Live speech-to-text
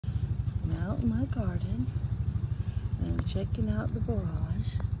out in my garden, and I'm checking out the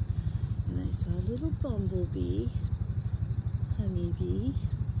barrage, and I saw a little bumblebee, honeybee.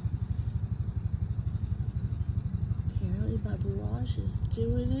 Apparently my barrage is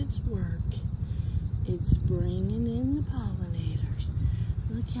doing its work. It's bringing in the pollinators.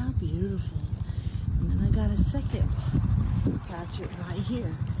 Look how beautiful. And then I got a second patch right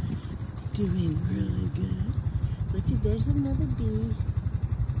here, doing really good. Look at, there's another bee.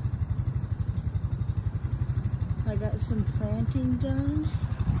 I got some planting done,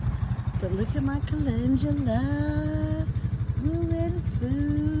 but look at my calendula. Woo and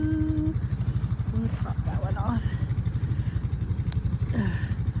foo. I'm gonna pop that one off.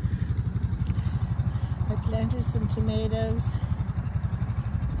 I planted some tomatoes.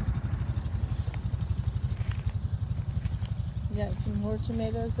 Got some more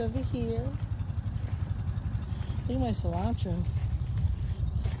tomatoes over here. Look at my cilantro.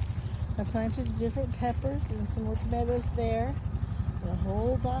 I planted different peppers and some more tomatoes there. And a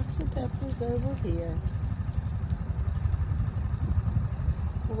whole box of peppers over here.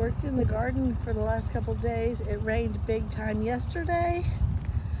 I worked in the garden for the last couple days. It rained big time yesterday.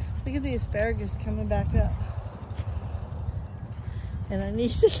 Look at the asparagus coming back up. And I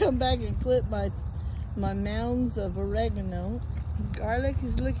need to come back and clip my mounds of oregano. Garlic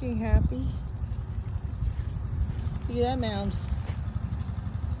is looking happy. Look at that mound.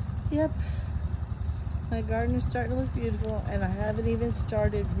 Yep. My garden is starting to look beautiful, and I haven't even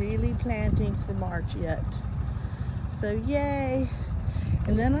started really planting for March yet. So yay.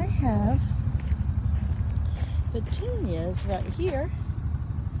 And then I have petunias right here.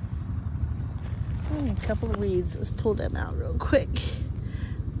 A couple of weeds. Let's pull them out real quick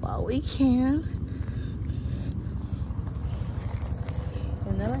while we can.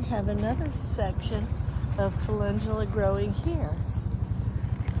 And then I have another section of calendula growing here.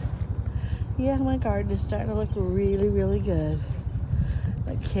 Yeah, my garden is starting to look really, really good.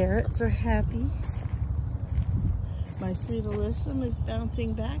 My carrots are happy. My sweet alyssum is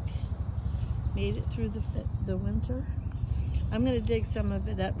bouncing back. Made it through the winter. I'm gonna dig some of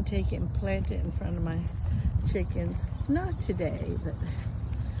it up and take it and plant it in front of my chickens. Not today, but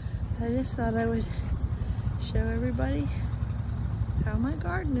I just thought I would show everybody how my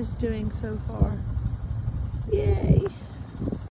garden is doing so far. Yay!